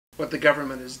what the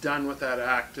government has done with that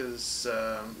act is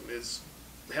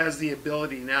has the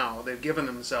ability now. They've given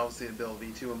themselves the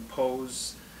ability to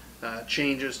impose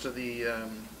changes to the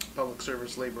Public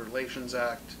Service Labor Relations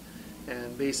Act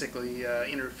and basically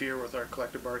interfere with our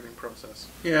collective bargaining process.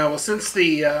 Yeah, well, since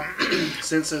the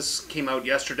since this came out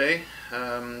yesterday,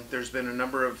 there's been a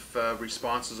number of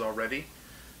responses already.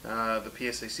 The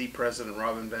PSAC president,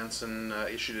 Robin Benson,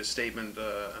 issued a statement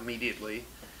immediately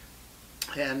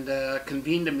and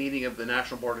convened a meeting of the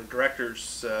National Board of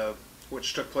Directors,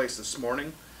 which took place this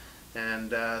morning.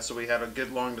 And so we had a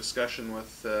good long discussion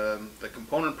with the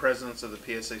component presidents of the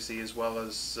PSAC as well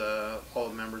as all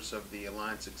the members of the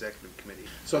Alliance Executive Committee.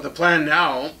 So the plan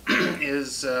now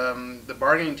is the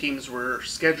bargaining teams were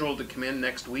scheduled to come in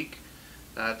next week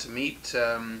to meet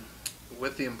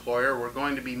with the employer. We're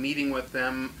going to be meeting with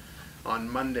them on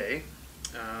Monday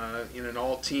in an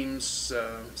all-teams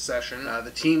session.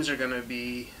 The teams are going to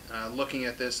be looking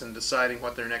at this and deciding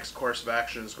what their next course of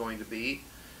action is going to be.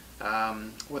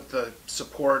 With the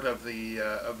support of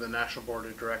the National Board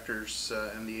of Directors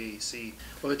and the AEC.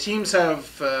 Well, the teams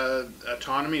have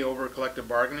autonomy over collective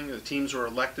bargaining. The teams were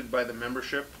elected by the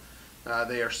membership.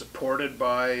 They are supported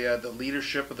by the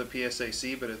leadership of the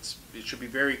PSAC, but it should be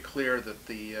very clear that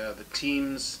the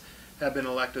teams have been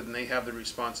elected and they have the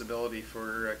responsibility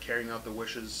for carrying out the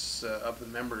wishes of the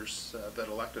members that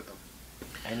elected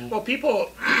them. Well,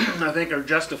 people, I think, are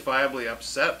justifiably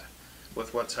upset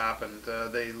with what's happened.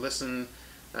 They listen,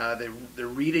 they're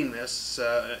reading this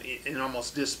in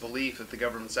almost disbelief that the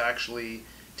government's actually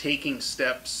taking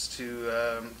steps to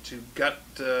gut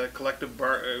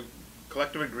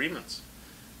collective agreements.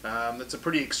 That's a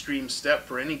pretty extreme step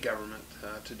for any government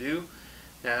to do,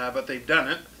 but they've done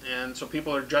it, and so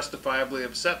people are justifiably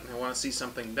upset and they want to see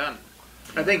something done.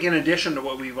 I think in addition to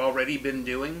what we've already been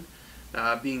doing,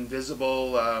 being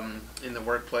visible in the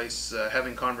workplace,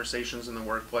 having conversations in the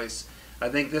workplace, I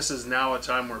think this is now a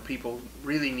time where people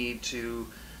really need to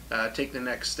take the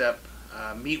next step,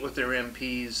 meet with their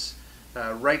MPs,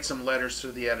 write some letters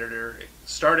to the editor,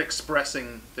 start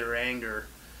expressing their anger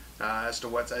as to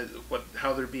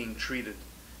how they're being treated,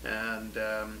 and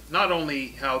not only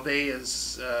how they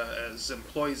as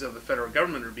employees of the federal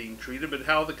government are being treated, but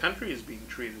how the country is being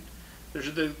treated.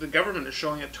 The government is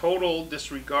showing a total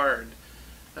disregard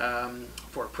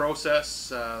for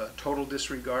process, total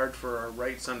disregard for our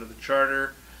rights under the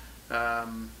Charter.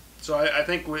 So I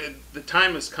think the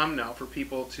time has come now for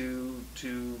people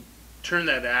to turn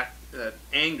that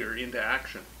anger into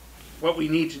action. What we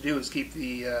need to do is keep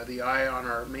the eye on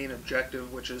our main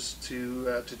objective, which is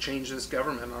to change this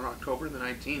government on October the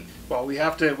 19th. Well, we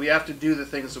have to do the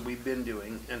things that we've been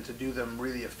doing and to do them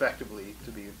really effectively.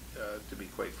 To be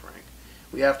quite frank,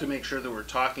 we have to make sure that we're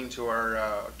talking to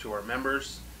our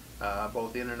members,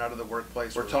 both in and out of the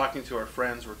workplace. We're talking to our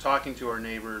friends. We're talking to our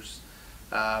neighbors.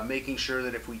 Making sure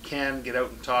that if we can get out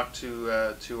and talk to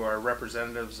our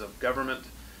representatives of government,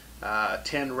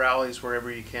 attend rallies wherever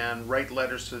you can, write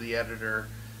letters to the editor,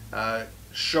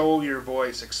 show your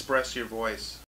voice, express your voice.